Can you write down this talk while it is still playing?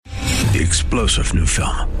The explosive new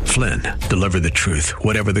film, Flynn, deliver the truth,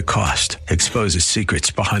 whatever the cost, exposes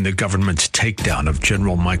secrets behind the government's takedown of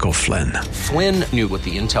General Michael Flynn. Flynn knew what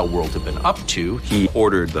the intel world had been up to. He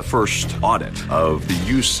ordered the first audit of the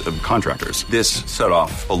use of contractors. This set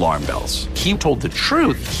off alarm bells. He told the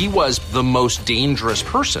truth. He was the most dangerous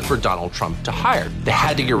person for Donald Trump to hire. They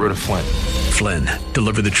had to get rid of Flynn. Flynn,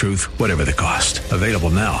 deliver the truth, whatever the cost. Available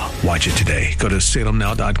now. Watch it today. Go to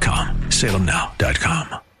salemnow.com.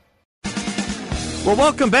 salemnow.com. Well,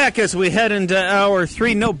 welcome back as we head into Hour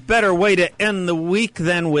 3. No better way to end the week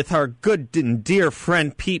than with our good and dear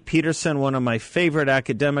friend Pete Peterson, one of my favorite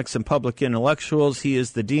academics and public intellectuals. He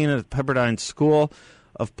is the dean of the Pepperdine School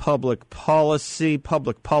of Public Policy.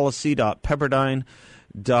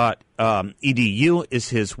 Publicpolicy.pepperdine.edu is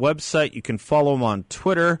his website. You can follow him on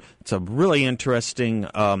Twitter. It's a really interesting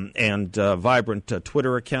and vibrant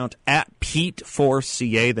Twitter account, at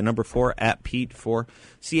Pete4CA, the number 4, at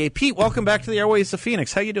Pete4CA. Pete, welcome back to the Airways of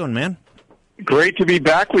Phoenix. How you doing, man? Great to be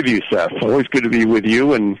back with you, Seth. Always good to be with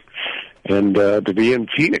you and to be in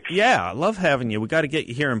Phoenix. Yeah, I love having you. We got to get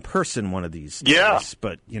you here in person one of these days. Yeah.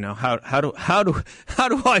 But you know how do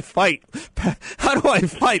I fight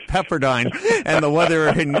Pepperdine and the weather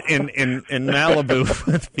in Malibu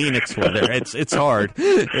with Phoenix weather? It's hard.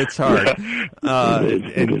 It's hard.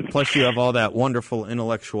 And plus you have all that wonderful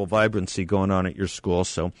intellectual vibrancy going on at your school.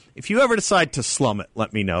 So if you ever decide to slum it,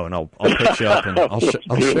 let me know and I'll pick you up and I'll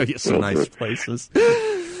show you some nice places.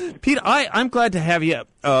 Pete, I'm glad to have you,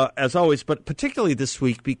 as always, but particularly this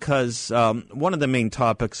week because one of the main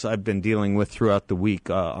topics I've been dealing with throughout the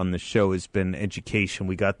week on the show has been education.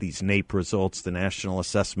 We got these NAEP results, the National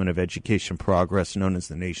Assessment of Education Progress, known as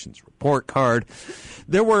the nation's report card.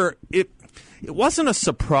 It wasn't a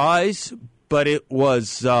surprise, but it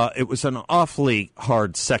was an awfully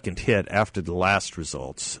hard second hit after the last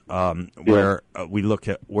results, where we look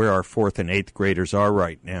at where our 4th and 8th graders are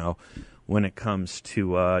right now when it comes to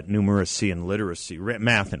numeracy and literacy,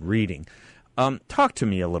 math and reading. Talk to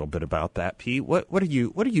me a little bit about that, Pete. What are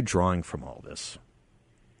you drawing from all this?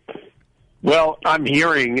 Well, I'm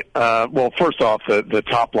hearing. First off, the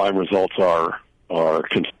top line results are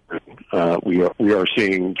concerning. We are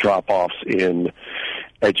seeing drop-offs in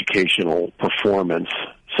educational performance.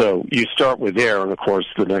 So you start with there, and of course,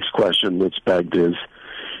 the next question that's begged is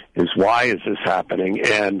why is this happening?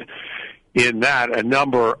 And in that, a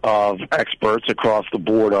number of experts across the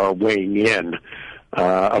board are weighing in.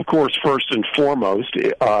 Of course, first and foremost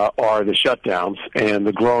are the shutdowns and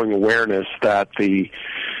the growing awareness that the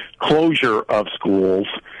closure of schools,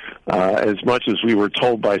 as much as we were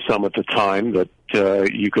told by some at the time that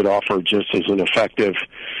you could offer just as an effective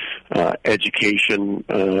education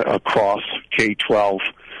across K-12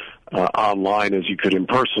 online as you could in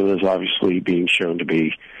person, is obviously being shown to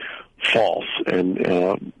be false,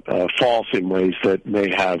 and false in ways that may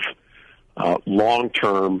have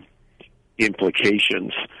long-term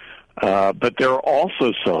implications. But there are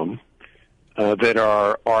also some that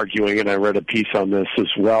are arguing, and I read a piece on this as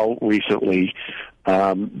well recently,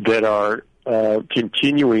 that are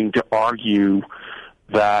continuing to argue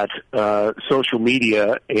that social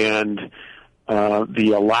media and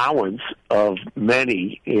the allowance of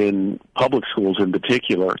many in public schools in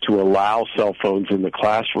particular to allow cell phones in the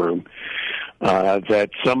classroom, that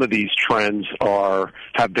some of these trends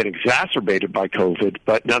have been exacerbated by COVID,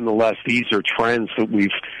 but nonetheless these are trends that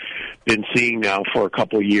we've been seeing now for a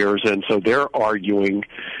couple of years, and so they're arguing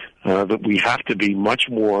that we have to be much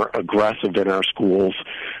more aggressive in our schools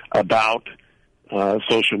about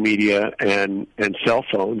social media and cell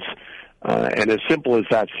phones. And as simple as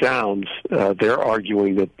that sounds, they're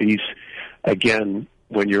arguing that these, again,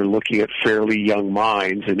 when you're looking at fairly young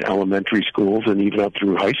minds in elementary schools and even up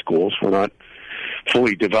through high schools, we're not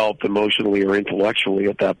fully developed emotionally or intellectually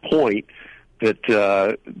at that point,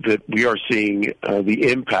 that we are seeing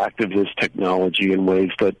the impact of this technology in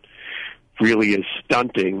ways that really is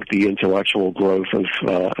stunting the intellectual growth of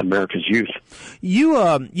America's youth. You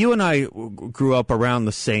and I grew up around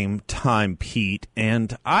the same time, Pete,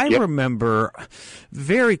 and I remember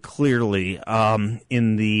very clearly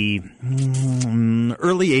in the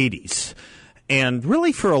early 80s, and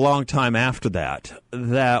really for a long time after that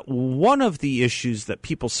one of the issues that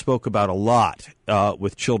people spoke about a lot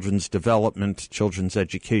with children's development, children's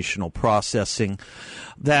educational processing,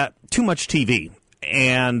 that too much TV.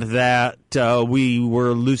 And that we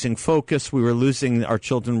were losing focus, our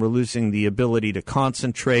children were losing the ability to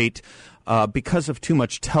concentrate because of too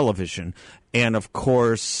much television. And, of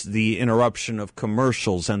course, the interruption of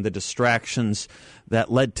commercials and the distractions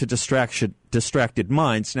that led to distracted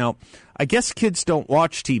minds. Now, I guess kids don't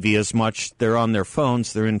watch TV as much. They're on their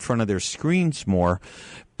phones. They're in front of their screens more.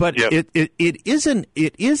 But it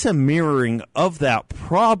is a mirroring of that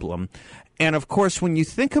problem. And, of course, when you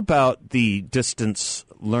think about the distance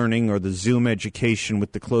learning or the Zoom education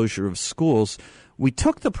with the closure of schools, we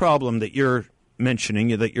took the problem that you're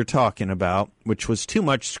mentioning, that you're talking about, which was too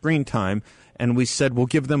much screen time, and we said we'll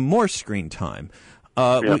give them more screen time.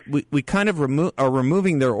 We kind of are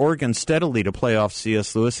removing their organs steadily to play off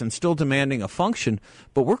C.S. Lewis and still demanding a function.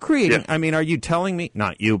 But we're creating, I mean, are you telling me,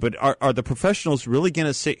 not you, but are the professionals really going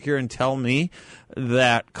to sit here and tell me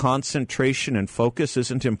that concentration and focus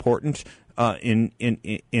isn't important in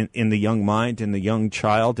the young mind, in the young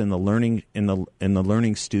child, in the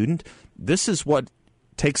learning student? This is what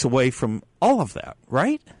takes away from all of that,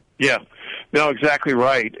 right? Yeah. No, exactly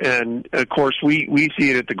right. And, of course, we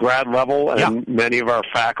see it at the grad level, and many of our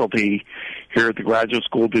faculty here at the graduate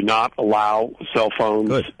school do not allow cell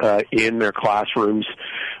phones in their classrooms.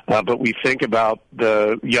 But we think about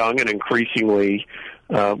the young, and increasingly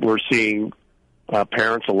we're seeing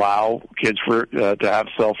parents allow kids to have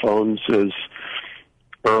cell phones as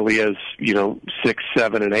early as, 6,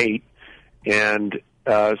 7, and 8. And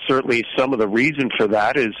certainly some of the reason for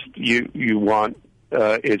that is you want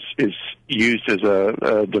is used as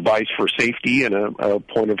a device for safety and a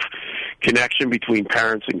point of connection between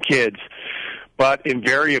parents and kids. But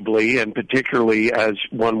invariably, and particularly as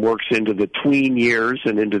one works into the tween years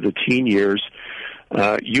and into the teen years,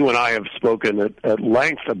 you and I have spoken at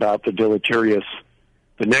length about the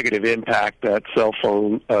negative impact that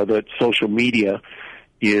that social media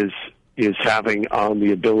is having on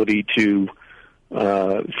the ability to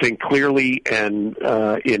think clearly and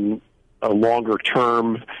in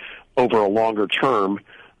over a longer term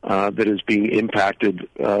that is being impacted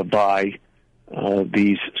by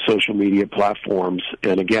these social media platforms.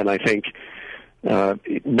 And again, I think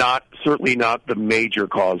certainly not the major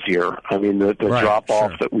cause here. I mean, the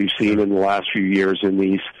drop-off that we've seen in the last few years in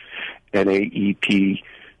these NAEP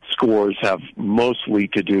scores have mostly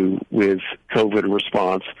to do with COVID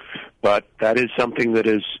response, but that is something that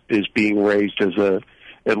is being raised as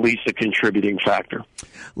at least a contributing factor.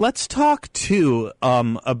 Let's talk, too,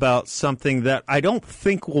 about something that I don't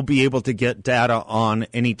think we'll be able to get data on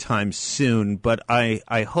anytime soon, but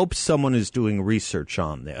I hope someone is doing research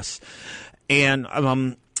on this. And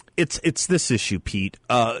it's this issue, Pete.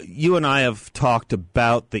 You and I have talked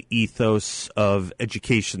about the ethos of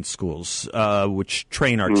education schools, which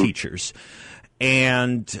train our teachers.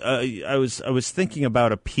 And I was thinking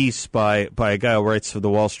about a piece by a guy who writes for the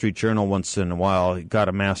Wall Street Journal once in a while. He got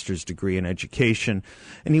a master's degree in education,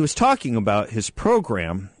 and he was talking about his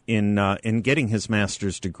program in getting his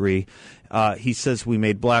master's degree. He says, we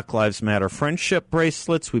made Black Lives Matter friendship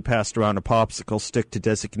bracelets. We passed around a popsicle stick to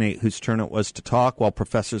designate whose turn it was to talk, while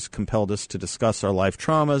professors compelled us to discuss our life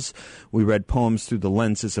traumas. We read poems through the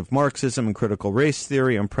lenses of Marxism and critical race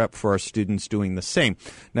theory and prep for our students doing the same.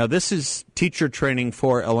 Now, this is teacher training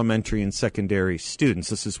for elementary and secondary students.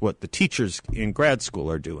 This is what the teachers in grad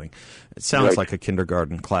school are doing. It sounds like a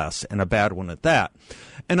kindergarten class, and a bad one at that.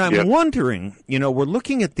 And I'm wondering, we're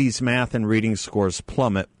looking at these math and reading scores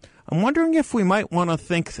plummet. I'm wondering if we might want to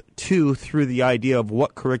think, too, through the idea of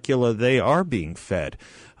what curricula they are being fed.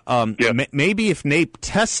 Maybe if NAEP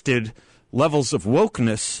tested levels of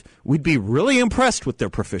wokeness, we'd be really impressed with their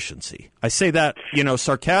proficiency. I say that,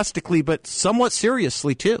 sarcastically, but somewhat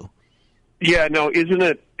seriously, too. Yeah, no, isn't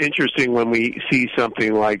it interesting when we see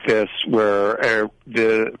something like this where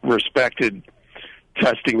the respected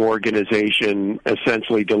testing organization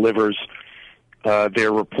essentially delivers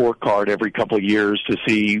their report card every couple of years to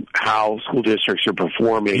see how school districts are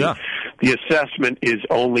performing. Yeah. The assessment is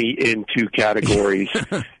only in two categories.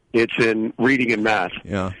 It's in reading and math.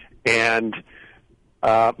 Yeah. And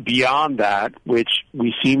beyond that, which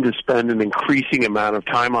we seem to spend an increasing amount of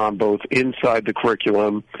time on both inside the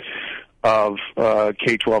curriculum of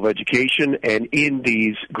K-12 education and in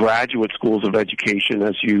these graduate schools of education,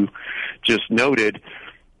 as you just noted,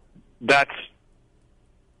 that's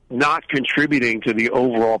not contributing to the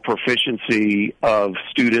overall proficiency of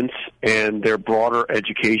students and their broader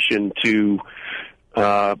education to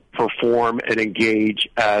perform and engage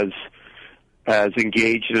as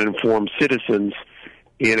engaged and informed citizens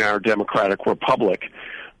in our democratic republic.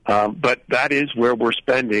 But that is where we're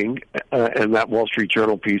spending, and that Wall Street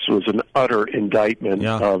Journal piece was an utter indictment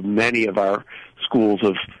of many of our schools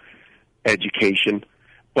of education.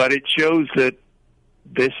 But it shows that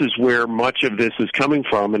this is where much of this is coming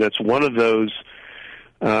from, and it's one of those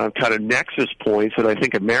kind of nexus points that I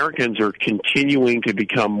think Americans are continuing to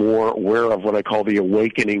become more aware of, what I call the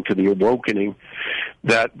awakening to the awokening,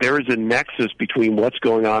 that there is a nexus between what's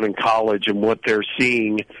going on in college and what they're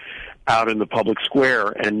seeing out in the public square.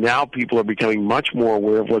 And now people are becoming much more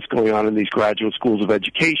aware of what's going on in these graduate schools of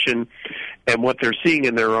education and what they're seeing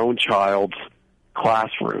in their own child's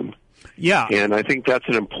classroom. Yeah. And I think that's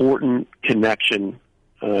an important connection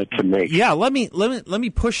to make. Yeah, let me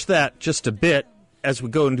push that just a bit as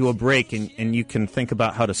we go into a break, and you can think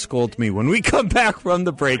about how to scold me when we come back from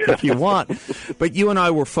the break if you want. But you and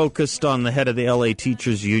I were focused on the head of the L.A.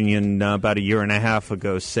 Teachers Union about a year and a half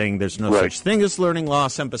ago saying there's no such thing as learning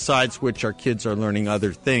loss, and besides which our kids are learning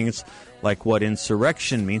other things, like what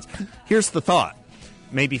insurrection means. Here's the thought,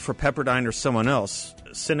 maybe for Pepperdine or someone else,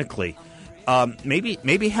 cynically,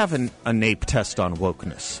 maybe have a NAEP test on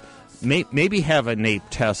wokeness. Maybe have a NAEP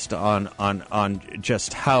test on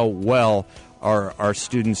just how well our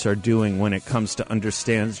students are doing when it comes to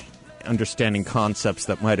understanding concepts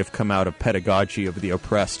that might have come out of pedagogy of the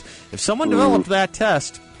oppressed. If someone developed that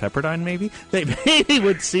test, Pepperdine maybe, they maybe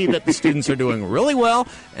would see that the students are doing really well,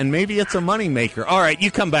 and maybe it's a moneymaker. All right,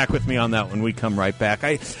 you come back with me on that when we come right back.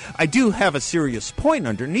 I do have a serious point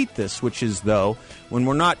underneath this, which is, though, when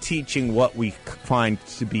we're not teaching what we find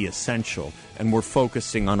to be essential and we're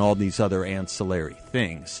focusing on all these other ancillary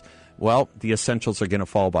things, well, the essentials are going to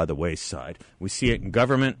fall by the wayside. We see it in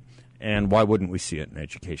government, and why wouldn't we see it in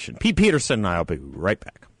education? Pete Peterson and I'll be right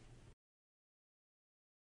back.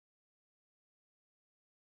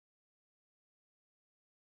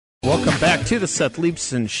 Welcome back to the Seth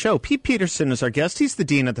Leibson Show. Pete Peterson is our guest. He's the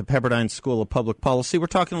dean at the Pepperdine School of Public Policy. We're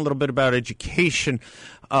talking a little bit about education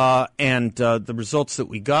and the results that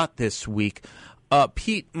we got this week.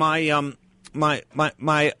 Pete, my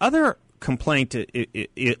other complaint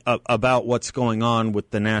about what's going on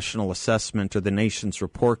with the national assessment or the nation's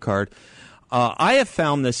report card, I have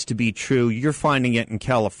found this to be true. You're finding it in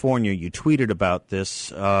California. You tweeted about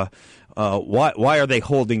this. Why are they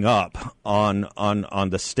holding up on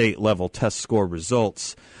the state level test score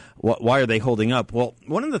results? Why are they holding up? Well,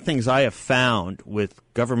 one of the things I have found with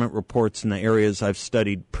government reports in the areas I've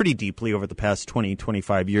studied pretty deeply over the past 20,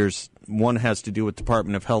 25 years, one has to do with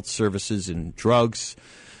Department of Health Services and drugs,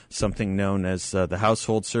 something known as the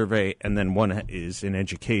Household Survey, and then one is in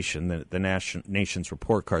education, the nation's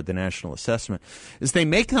report card, the national assessment, is they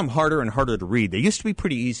make them harder and harder to read. They used to be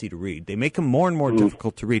pretty easy to read. They make them more and more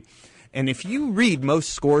difficult to read. And if you read most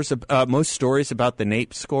stories about the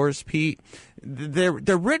NAEP scores, Pete, they're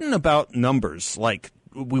written about numbers like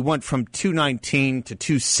we went from 219 to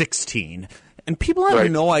 216. And people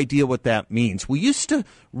have no idea what that means. We used to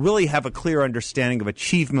really have a clear understanding of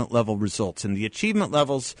achievement level results, and the achievement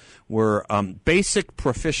levels were basic,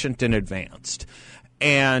 proficient, and advanced.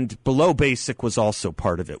 And below basic was also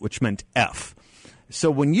part of it, which meant F. So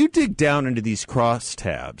when you dig down into these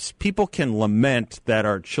crosstabs, people can lament that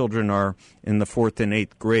our children are in the 4th and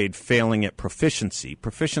 8th grade failing at proficiency.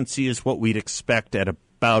 Proficiency is what we'd expect at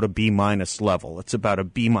about a B-minus level. It's about a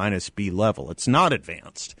B-minus B level. It's not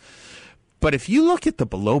advanced. But if you look at the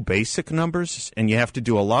below basic numbers, and you have to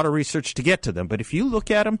do a lot of research to get to them, but if you look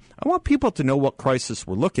at them, I want people to know what crisis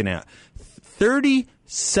we're looking at.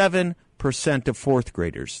 37% of fourth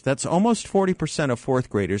graders, that's almost 40% of fourth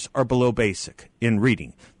graders, are below basic in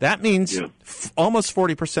reading. That means almost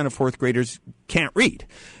 40% of fourth graders can't read.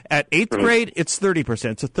 At 8th grade, it's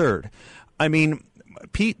 30%. It's a third. I mean,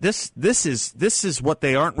 Pete, this is what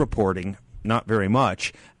they aren't reporting, not very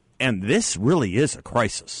much, and this really is a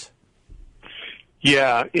crisis.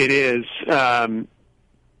 Yeah, it is. And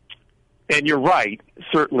you're right.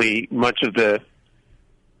 Certainly, much of the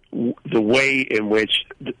way in which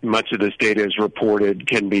much of this data is reported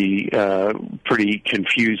can be pretty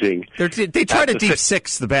confusing. They try to deep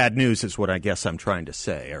six the bad news, is what I guess I'm trying to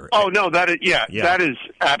say. That is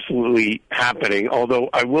absolutely happening.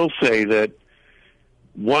 Although I will say that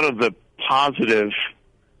one of the positive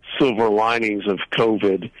silver linings of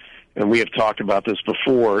COVID, and we have talked about this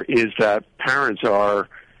before, is that parents are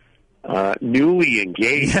newly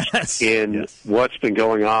engaged in what's been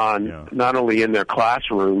going on, not only in their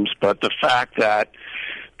classrooms, but the fact that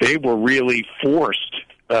they were really forced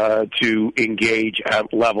to engage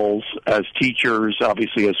at levels as teachers,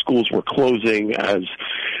 obviously as schools were closing, as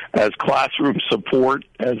classroom support,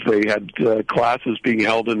 as they had classes being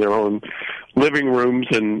held in their own living rooms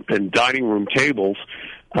and dining room tables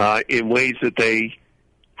in ways that they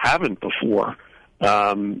haven't before.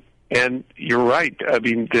 And you're right. I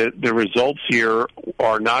mean, the results here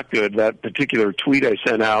are not good. That particular tweet I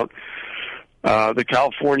sent out, the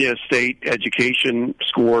California state education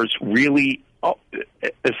scores really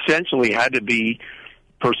essentially had to be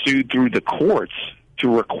pursued through the courts to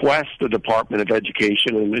request the Department of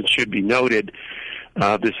Education. And it should be noted,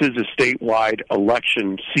 this is a statewide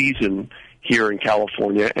election season here in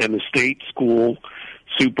California, and the state school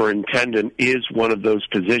superintendent is one of those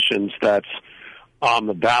positions that's on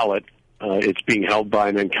the ballot. It's being held by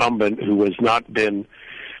an incumbent who has not been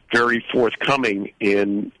very forthcoming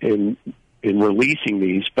in releasing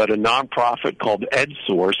these, but a nonprofit called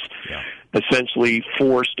EdSource essentially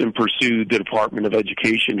forced and pursued the Department of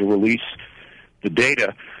Education to release the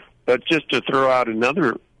data. But just to throw out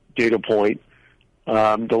another data point,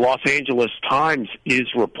 the Los Angeles Times is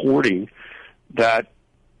reporting that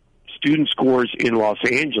student scores in Los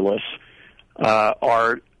Angeles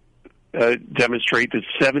demonstrate that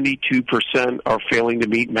 72% are failing to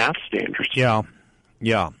meet math standards. Yeah.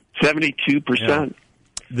 72%. Yeah.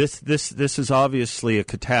 This is obviously a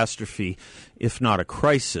catastrophe, if not a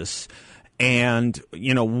crisis. And,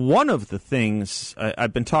 one of the things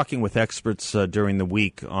I've been talking with experts during the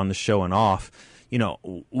week on the show and off,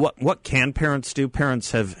 what can parents do?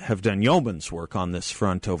 Parents have done yeoman's work on this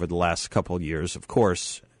front over the last couple of years, of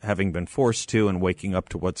course, having been forced to and waking up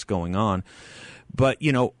to what's going on. But,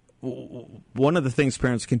 one of the things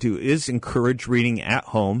parents can do is encourage reading at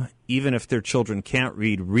home, even if their children can't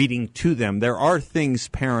read, reading to them. There are things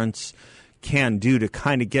parents can do to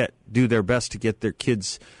kind of do their best to get their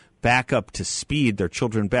kids back up to speed, their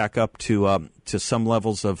children back up to some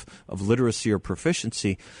levels of literacy or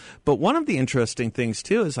proficiency. But one of the interesting things,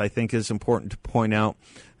 too, is important to point out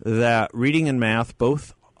that reading and math,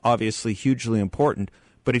 both obviously hugely important,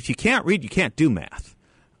 but if you can't read, you can't do math.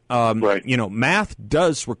 Right. Math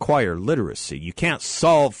does require literacy. You can't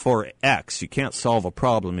solve for X. You can't solve a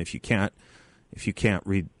problem if you can't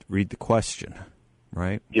read the question,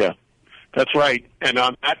 right? Yeah, that's right. And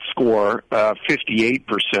on that score,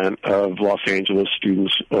 58% of Los Angeles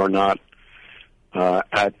students are not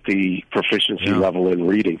at the proficiency level in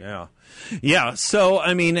reading. Yeah. So,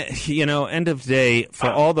 end of day, for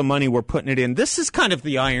all the money we're putting it in, this is kind of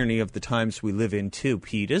the irony of the times we live in too,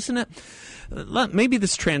 Pete, isn't it? Maybe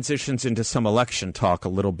this transitions into some election talk a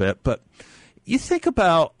little bit, but you think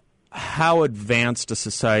about how advanced a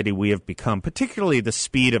society we have become, particularly the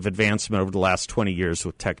speed of advancement over the last 20 years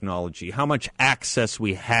with technology, how much access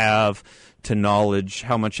we have to knowledge,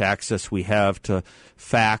 how much access we have to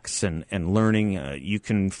facts and learning. You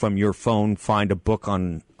can, from your phone, find a book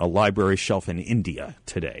on a library shelf in India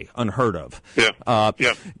today. Unheard of.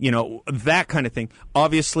 That kind of thing.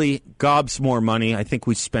 Obviously, gobs more money. I think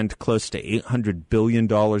we spend close to $800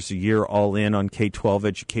 billion a year all in on K-12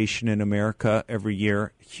 education in America every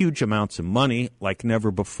year. Huge amounts of money like never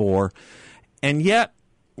before. And yet,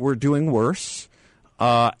 we're doing worse.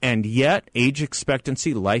 And yet, age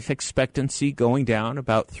expectancy, life expectancy going down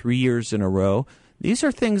about 3 years in a row. These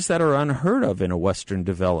are things that are unheard of in a Western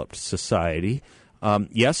developed society.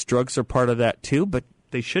 Yes, drugs are part of that too, but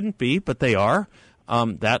they shouldn't be, but they are.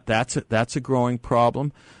 That's a growing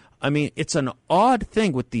problem. It's an odd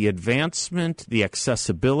thing with the advancement, the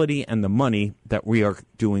accessibility, and the money that we are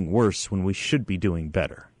doing worse when we should be doing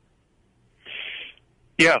better.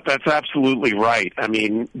 Yeah, that's absolutely right.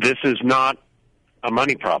 This is not a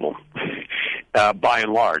money problem, by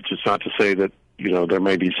and large. It's not to say that, there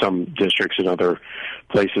may be some districts in other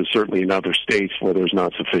places, certainly in other states, where there's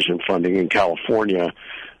not sufficient funding. In California,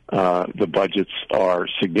 the budgets are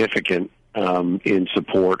significant in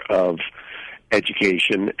support of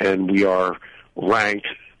education, and we are ranked,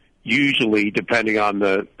 usually, depending on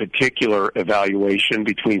the particular evaluation,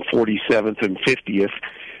 between 47th and 50th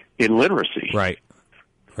in literacy. Right.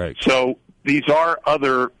 So these are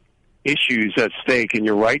other issues at stake, and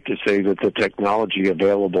you're right to say that the technology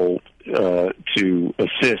available to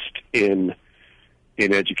assist in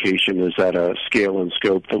education is at a scale and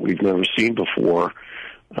scope that we've never seen before.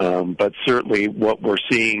 But certainly what we're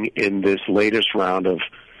seeing in this latest round of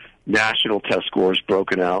national test scores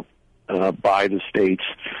broken out by the states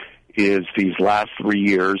is these last 3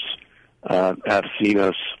 years have seen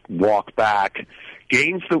us walk back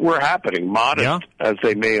gains that were happening, modest as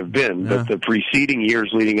they may have been, but the preceding years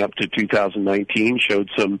leading up to 2019 showed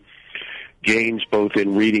some gains both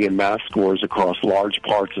in reading and math scores across large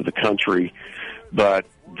parts of the country. But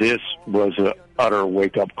this was an utter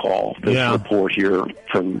wake-up call, this report here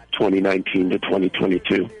from 2019 to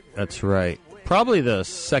 2022. That's right. Probably the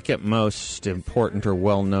second most important or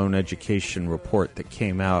well-known education report that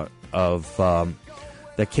came out ever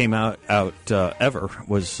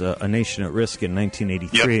was A Nation at Risk in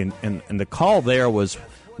 1983, and the call there was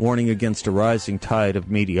warning against a rising tide of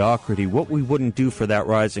mediocrity. What we wouldn't do for that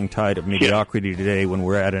rising tide of mediocrity today when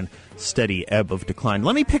we're at a steady ebb of decline.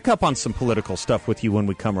 Let me pick up on some political stuff with you when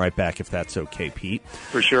we come right back, if that's okay, Pete.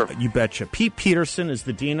 For sure. You betcha. Pete Peterson is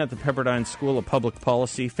the dean at the Pepperdine School of Public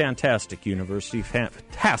Policy. Fantastic university,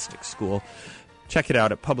 fantastic school. Check it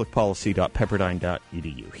out at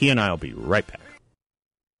publicpolicy.pepperdine.edu. He and I will be right back.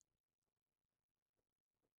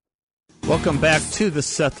 Welcome back to the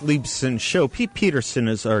Seth Leibson Show. Pete Peterson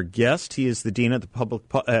is our guest. He is the dean at the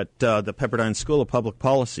Pepperdine School of Public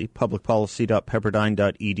Policy,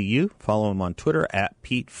 publicpolicy.pepperdine.edu. Follow him on Twitter at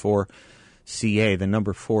Pete4CA, the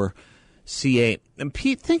number 4CA. And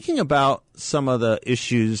Pete, thinking about some of the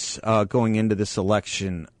issues going into this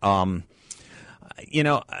election, I'm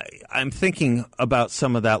thinking about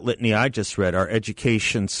some of that litany I just read. Our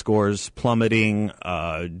education scores plummeting,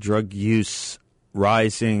 drug use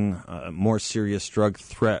rising, more serious drug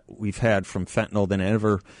threat we've had from fentanyl than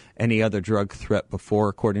ever any other drug threat before,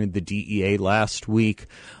 according to the DEA last week.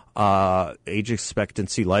 Age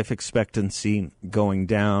expectancy, life expectancy going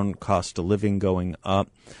down, cost of living going up.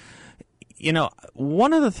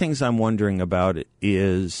 One of the things I'm wondering about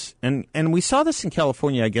is, and we saw this in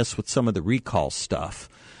California, I guess, with some of the recall stuff.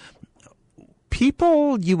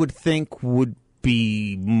 People you would think would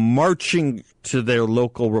be marching to their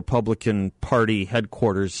local Republican Party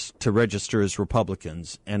headquarters to register as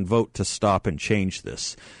Republicans and vote to stop and change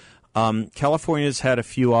this. California's had a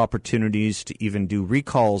few opportunities to even do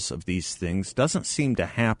recalls of these things. Doesn't seem to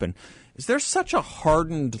happen. Is there such a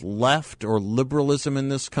hardened left or liberalism in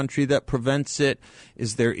this country that prevents it?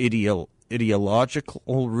 Is there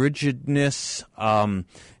ideological rigidness?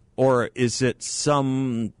 Or is it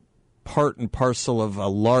some part and parcel of a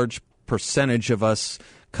large percentage of us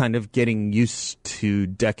kind of getting used to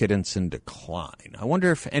decadence and decline? I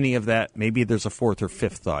wonder if any of that, maybe there's a fourth or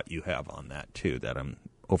fifth thought you have on that, too, that I'm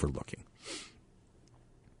overlooking.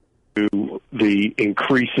 The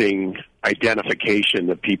increasing identification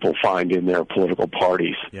that people find in their political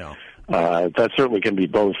parties. Yeah. That certainly can be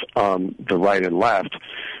both on the right and left.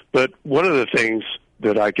 But one of the things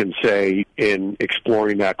that I can say in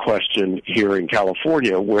exploring that question here in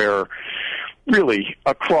California, where really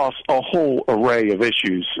across a whole array of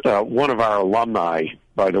issues, one of our alumni,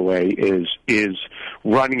 by the way, is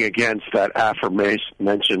running against that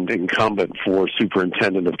aforementioned incumbent for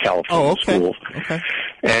superintendent of California schools. Okay.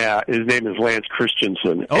 His name is Lance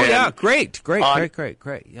Christensen. Oh, yeah, great.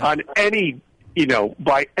 Yeah. On any,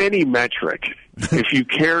 by any metric, if you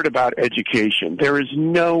cared about education, there is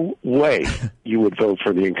no way you would vote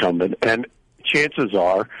for the incumbent. And chances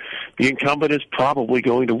are the incumbent is probably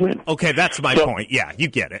going to win. Okay, that's my point. Yeah, you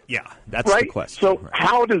get it. Yeah, that's right? the question. So right.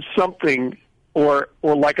 How does something, or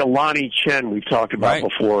like a Lonnie Chen we've talked about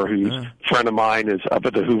before, who's a friend of mine, is up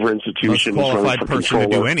at the Hoover Institution. Most qualified person to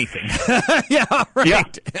do anything. Yeah,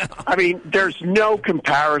 right. Yeah. I mean, there's no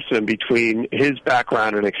comparison between his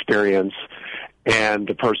background and experience and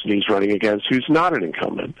the person he's running against, who's not an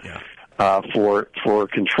incumbent. Yeah. For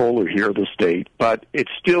controller here of the state, but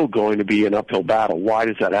it's still going to be an uphill battle. Why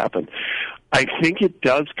does that happen? I think it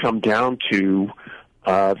does come down to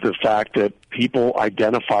the fact that people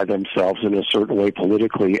identify themselves in a certain way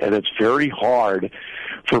politically, and it's very hard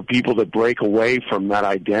for people to break away from that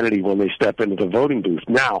identity when they step into the voting booth.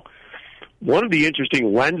 Now, one of the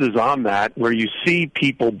interesting lenses on that, where you see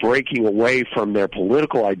people breaking away from their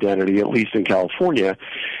political identity, at least in California,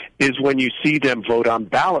 is when you see them vote on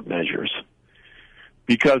ballot measures.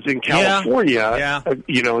 Because in California,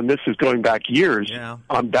 and this is going back years,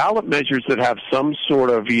 on ballot measures that have some sort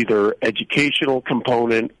of either educational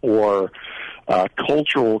component or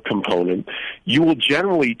cultural component, you will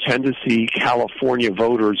generally tend to see California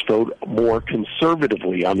voters vote more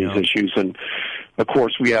conservatively on these issues. And, of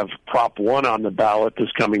course, we have Prop 1 on the ballot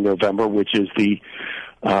this coming November, which is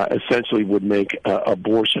essentially would make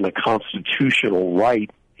abortion a constitutional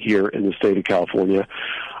right here in the state of California.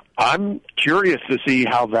 I'm curious to see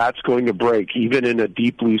how that's going to break, even in a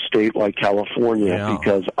deep blue state like California,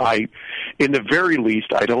 because in the very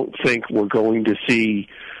least, I don't think we're going to see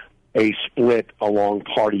a split along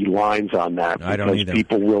party lines on that, because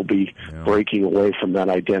people will be breaking away from that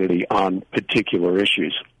identity on particular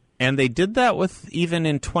issues. And they did that with even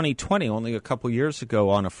in 2020, only a couple years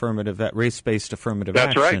ago, on race-based affirmative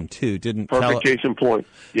action too. Perfect case in point.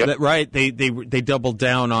 Yep. Right. They doubled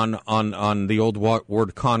down on the old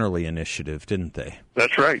Ward Connerly initiative, didn't they?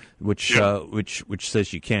 That's right. Which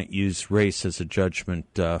says you can't use race as a judgment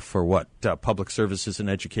for what public services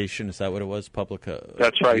and education. Is that what it was? Public.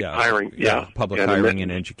 That's right. Hiring. Public hiring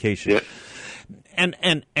and education. Yeah.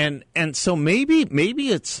 And so maybe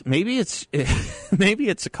it's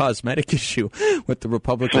a cosmetic issue with the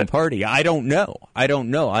Republican Party. I don't know.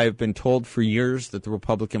 I have been told for years that the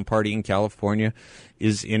Republican Party in California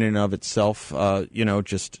is in and of itself,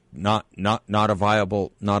 just not a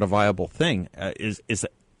viable thing.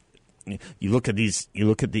 You look at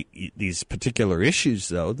these particular issues,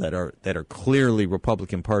 though, that are clearly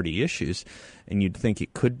Republican Party issues, and you'd think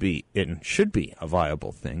it could be and should be a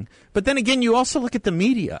viable thing. But then again, you also look at the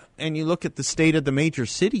media, and you look at the state of the major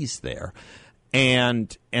cities there,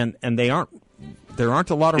 and there aren't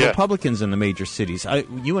a lot of Republicans in the major cities.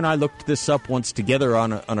 You and I looked this up once together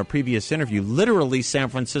on a previous interview. Literally, San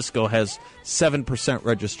Francisco has 7%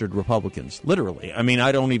 registered Republicans. Literally. I mean,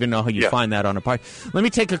 I don't even know how you find that on a pie. Let me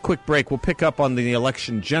take a quick break. We'll pick up on the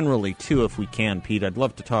election generally, too, if we can, Pete. I'd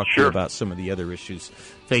love to talk to you about some of the other issues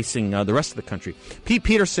facing the rest of the country. Pete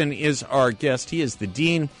Peterson is our guest. He is the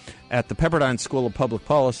dean at the Pepperdine School of Public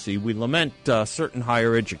Policy. We lament certain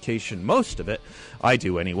higher education, most of it. I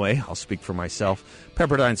do anyway. I'll speak for myself.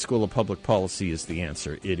 Pepperdine School of Public Policy is the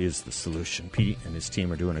answer. It is the solution. Pete and his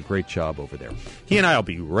team are doing a great job over there. He and I will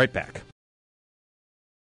be right back.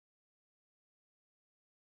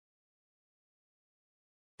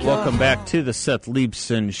 Welcome back to the Seth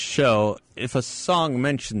Leibson Show. If a song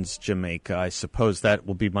mentions Jamaica, I suppose that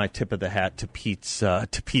will be my tip of the hat to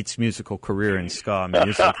Pete's musical career in ska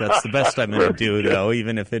music. That's the best I'm going to do, though,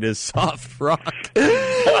 even if it is soft rock.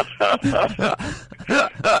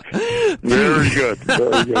 Very good.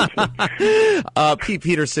 Very good. Pete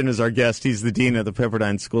Peterson is our guest. He's the dean of the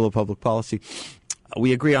Pepperdine School of Public Policy.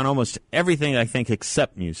 We agree on almost everything, I think,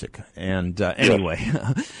 except music. And anyway,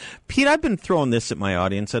 Pete, I've been throwing this at my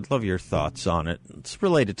audience. I'd love your thoughts on it. It's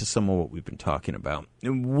related to some of what we've been talking about.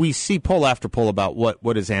 We see poll after poll about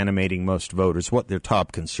what is animating most voters, what their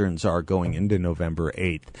top concerns are going into November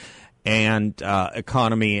 8th. And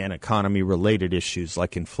economy and economy-related issues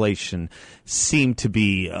like inflation seem to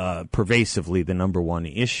be pervasively the number one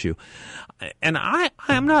issue. And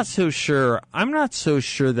I'm not so sure. I'm not so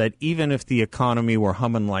sure that even if the economy were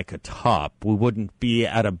humming like a top, we wouldn't be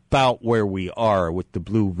at about where we are with the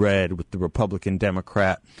blue-red, with the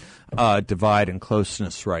Republican-Democrat divide and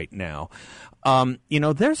closeness right now.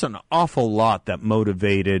 There's an awful lot that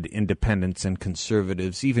motivated independents and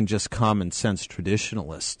conservatives, even just common sense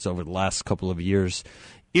traditionalists over the last couple of years,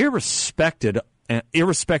 irrespective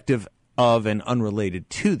of and unrelated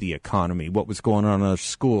to the economy, what was going on in our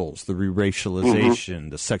schools, the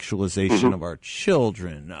re-racialization, the sexualization of our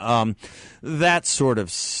children, that sort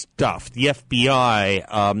of stuff, the FBI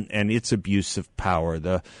and its abuse of power,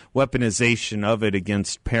 the weaponization of it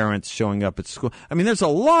against parents showing up at school. I mean, there's a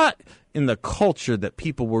lot in the culture that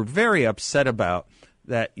people were very upset about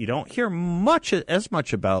that you don't hear as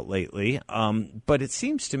much about lately, but it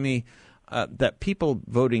seems to me that people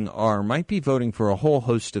might be voting for a whole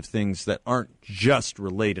host of things that aren't just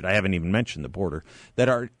related. I haven't even mentioned the border, that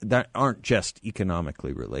aren't just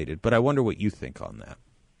economically related. But I wonder what you think on that.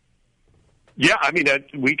 Yeah, I mean,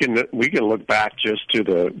 we can look back just to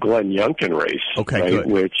the Glenn Youngkin race, okay, right, good.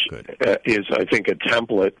 Which is, I think, a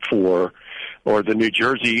template for, or the New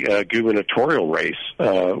Jersey gubernatorial race,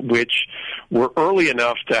 which were early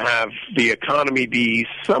enough to have the economy be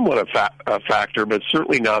somewhat a factor, but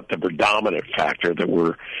certainly not the predominant factor that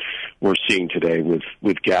we're seeing today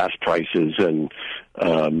with gas prices and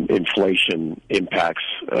inflation impacts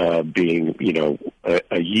being,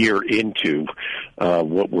 a year into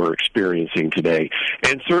what we're experiencing today.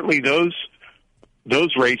 And certainly those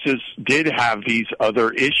races did have these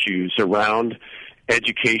other issues around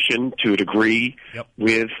education to a degree,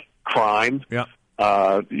 with crime,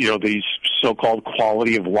 these so-called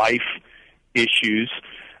quality of life issues,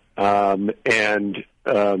 and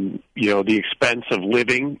the expense of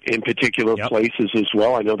living in particular places as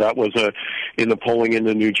well. I know that was in the polling in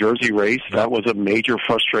the New Jersey race, that was a major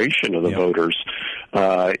frustration of the voters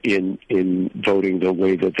in voting the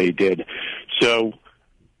way that they did. So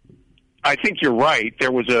I think you're right.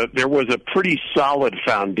 There was a pretty solid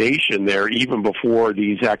foundation there even before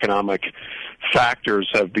these economic factors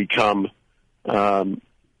have become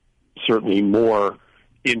certainly more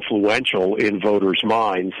influential in voters'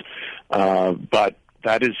 minds. But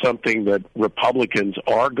that is something that Republicans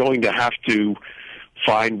are going to have to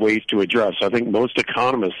find ways to address. I think most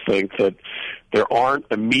economists think that there aren't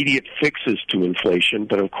immediate fixes to inflation,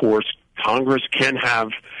 but of course Congress can have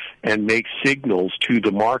and make signals to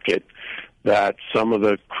the market that some of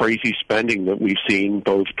the crazy spending that we've seen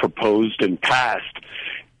both proposed and passed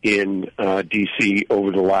in D.C.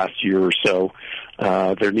 over the last year or so,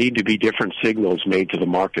 there need to be different signals made to the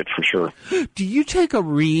market for sure. Do you take a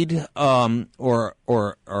read or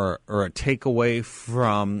a takeaway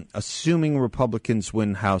from assuming Republicans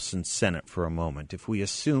win House and Senate for a moment? If we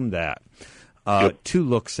assume that, two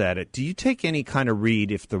looks at it, do you take any kind of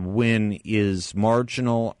read if the win is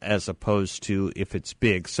marginal as opposed to if it's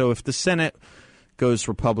big? So if the Senate goes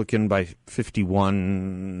Republican by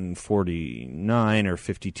 51-49 or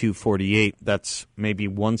 52-48, that's maybe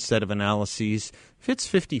one set of analyses. If it's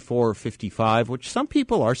 54 or 55, which some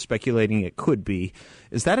people are speculating it could be,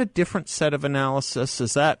 is that a different set of analysis?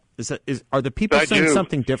 Are the people saying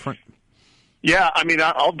something different? Yeah, I mean,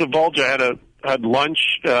 I'll divulge. I had lunch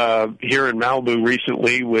here in Malibu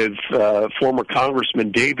recently with former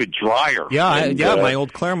Congressman David Dreyer. Yeah, my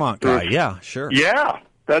old Claremont guy. Yeah, sure. Yeah,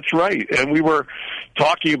 that's right. And we were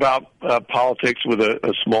talking about politics with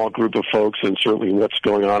a small group of folks and certainly what's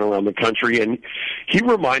going on around the country. And he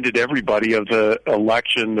reminded everybody of the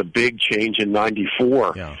election, the big change in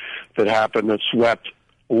 '94 that happened that swept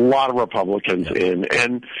a lot of Republicans in.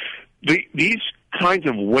 And these kinds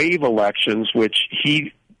of wave elections, which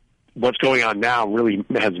what's going on now really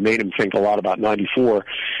has made him think a lot about '94.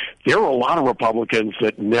 There were a lot of Republicans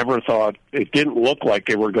that never thought, it didn't look like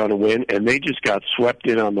they were going to win, and they just got swept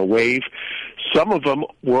in on the wave. Some of them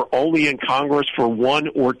were only in Congress for 1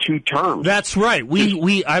 or 2 terms. That's right.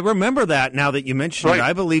 I remember that now that you mentioned it.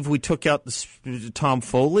 I believe we took out Tom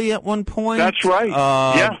Foley at one point. That's right.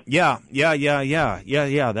 Yeah.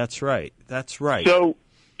 That's right. So,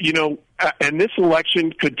 and this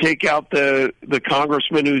election could take out the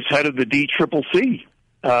congressman who's head of the DCCC,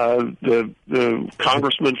 the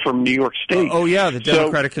congressman from New York State. The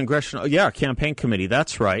Democratic Congressional Campaign Committee.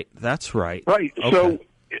 That's right. Right. Okay. So,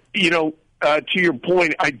 to your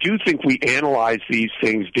point, I do think we analyze these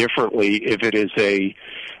things differently if it is a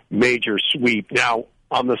major sweep. Now,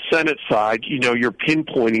 on the Senate side, you're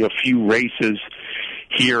pinpointing a few races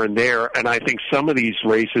here and there, and I think some of these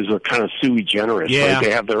races are kind of sui generis. Yeah. Right?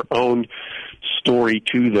 They have their own story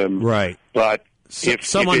to them. Right. But if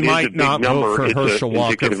someone might not vote for Herschel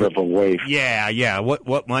Walker, of a wave. Yeah.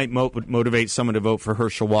 What might motivate someone to vote for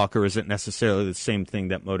Herschel Walker isn't necessarily the same thing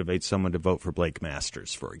that motivates someone to vote for Blake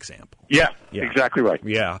Masters, for example. Yeah. Exactly right.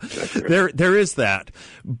 Yeah, exactly right. There is that.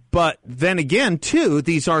 But then again, too,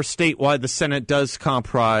 these are statewide. The Senate does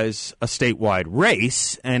comprise a statewide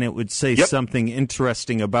race, and it would say something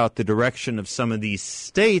interesting about the direction of some of these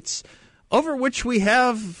states over which we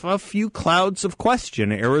have a few clouds of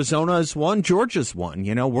question. Arizona is one, Georgia's one.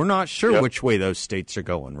 We're not sure which way those states are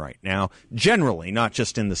going right now, generally, not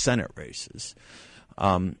just in the Senate races.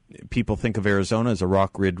 People think of Arizona as a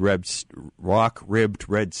rock-ribbed red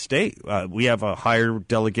state. We have a higher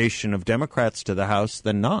delegation of Democrats to the House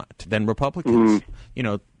than Republicans.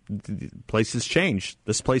 Mm-hmm. The places changed.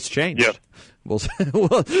 This place changed. Yep. We'll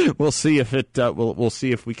see if it. We'll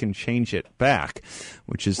see if we can change it back,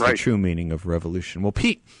 which is the true meaning of revolution. Well,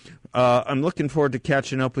 Pete, I'm looking forward to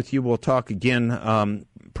catching up with you. We'll talk again.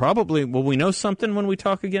 Probably. Will we know something when we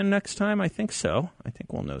talk again next time? I think so. I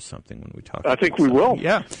think we'll know something when we talk. I think we will.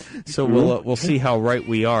 Yeah. So we'll see how right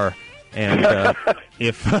we are. And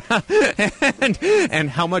and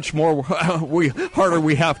how much more harder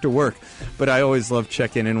we have to work. But I always love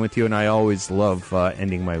checking in with you, and I always love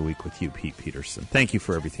ending my week with you, Pete Peterson. Thank you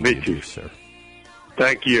for everything you do, sir.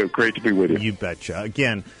 Thank you. Great to be with you. You betcha.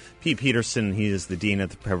 Again, Pete Peterson, he is the Dean at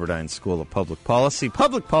the Pepperdine School of Public Policy,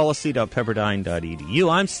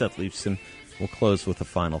 publicpolicy.pepperdine.edu. I'm Seth Leifson. We'll close with a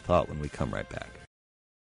final thought when we come right back.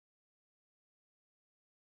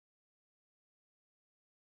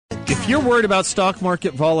 If you're worried about stock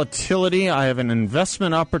market volatility, I have an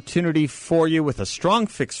investment opportunity for you with a strong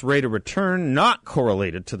fixed rate of return not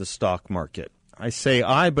correlated to the stock market. I say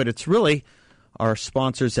but it's really our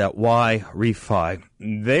sponsors at Y Refi.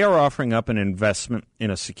 They are offering up an investment in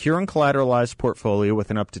a secure and collateralized portfolio with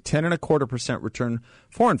an up to 10.25% return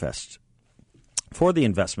for investors.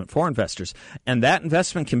 And that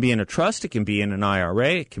investment can be in a trust, it can be in an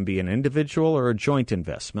IRA, it can be an individual or a joint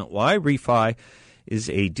investment. Y Refi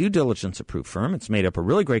is a due diligence approved firm. It's made up of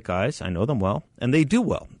really great guys. I know them well, and they do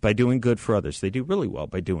well by doing good for others. They do really well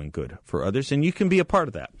by doing good for others, and you can be a part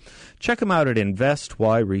of that. Check them out at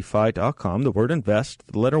investyrefy.com. The word invest,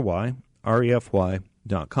 the letter Y,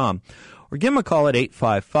 refy.com. Or give them a call at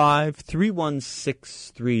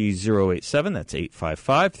 855-316-3087. That's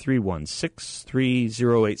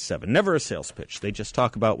 855-316-3087. Never a sales pitch. They just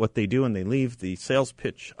talk about what they do, and they leave the sales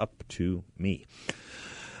pitch up to me.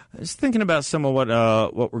 I was thinking about some of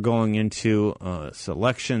what we're going into.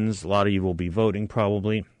 Elections. A lot of you will be voting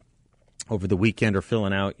probably over the weekend or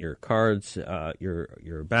filling out your cards,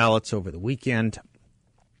 your ballots over the weekend.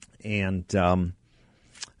 And I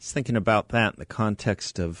was thinking about that in the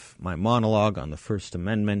context of my monologue on the First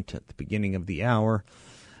Amendment at the beginning of the hour.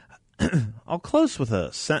 I'll close with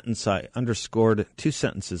a sentence I underscored, 2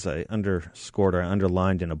 sentences I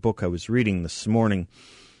underlined in a book I was reading this morning.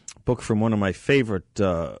 Book from one of my favorite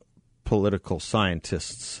political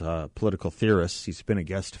scientists, political theorists. He's been a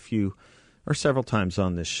guest a few or several times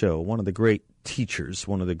on this show, one of the great teachers,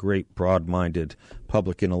 one of the great broad-minded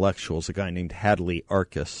public intellectuals, a guy named Hadley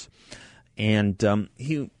Arcus. And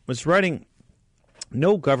he was writing,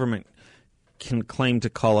 no government can claim to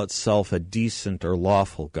call itself a decent or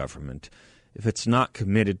lawful government if it's not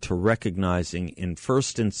committed to recognizing in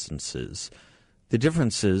first instances the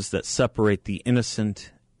differences that separate the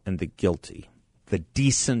innocent and the guilty, the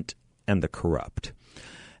decent and the corrupt.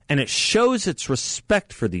 And it shows its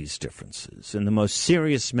respect for these differences in the most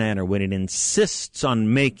serious manner when it insists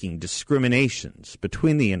on making discriminations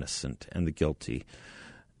between the innocent and the guilty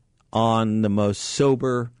on the most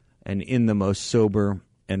sober and in the most sober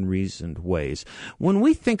and reasoned ways. When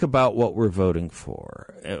we think about what we're voting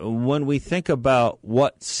for, when we think about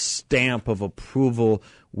what stamp of approval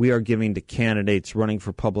we are giving to candidates running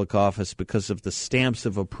for public office because of the stamps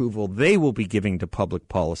of approval they will be giving to public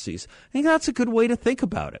policies, I think that's a good way to think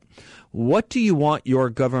about it. What do you want your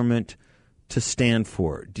government to stand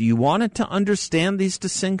for? Do you want it to understand these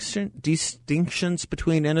distinctions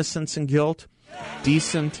between innocence and guilt,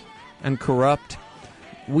 decent and corrupt?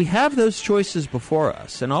 We have those choices before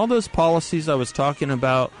us, and all those policies I was talking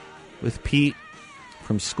about with Pete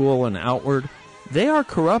from school and outward, they are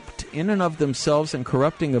corrupt in and of themselves and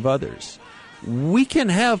corrupting of others. We can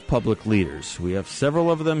have public leaders. We have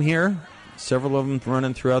several of them here, several of them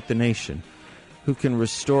running throughout the nation, who can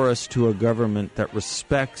restore us to a government that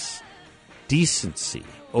respects decency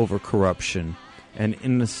over corruption and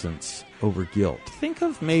innocence over guilt. Think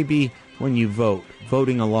of maybe when you vote,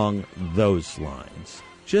 voting along those lines.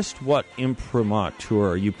 Just what imprimatur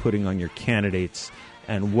are you putting on your candidates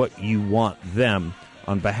and what you want them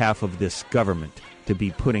on behalf of this government to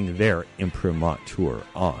be putting their imprimatur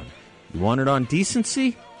on? You want it on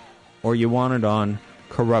decency or you want it on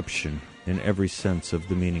corruption in every sense of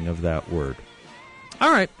the meaning of that word?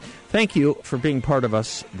 All right. Thank you for being part of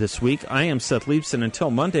us this week. I am Seth Leibson. Until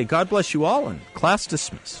Monday, God bless you all, and class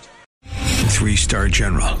dismissed. 3-star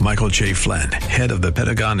General Michael J. Flynn, head of the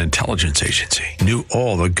Pentagon Intelligence Agency, knew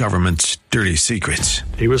all the government's dirty secrets.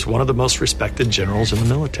 He was one of the most respected generals in the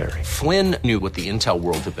military. Flynn knew what the intel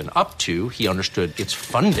world had been up to. He understood its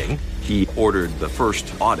funding. He ordered the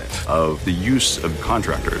first audit of the use of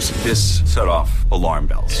contractors. This set off alarm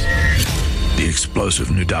bells. The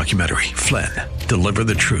explosive new documentary, Flynn, Deliver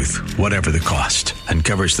the Truth, Whatever the Cost,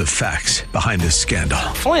 uncovers the facts behind this scandal.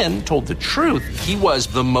 Flynn told the truth. He was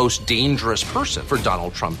the most dangerous person for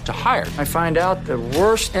Donald Trump to hire. I find out the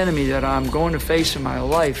worst enemy that I'm going to face in my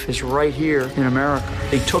life is right here in America.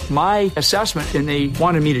 They took my assessment and they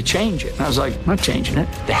wanted me to change it. And I was like, I'm not changing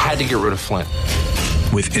it. They had to get rid of Flynn.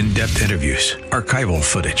 With in-depth interviews, archival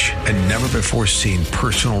footage, and never-before-seen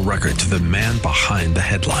personal records of the man behind the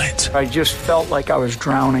headlines. I just felt like I was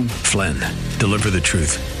drowning. Flynn, Deliver the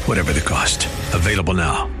Truth, Whatever the Cost. Available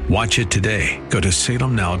now. Watch it today. Go to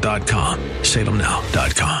salemnow.com.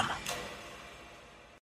 salemnow.com.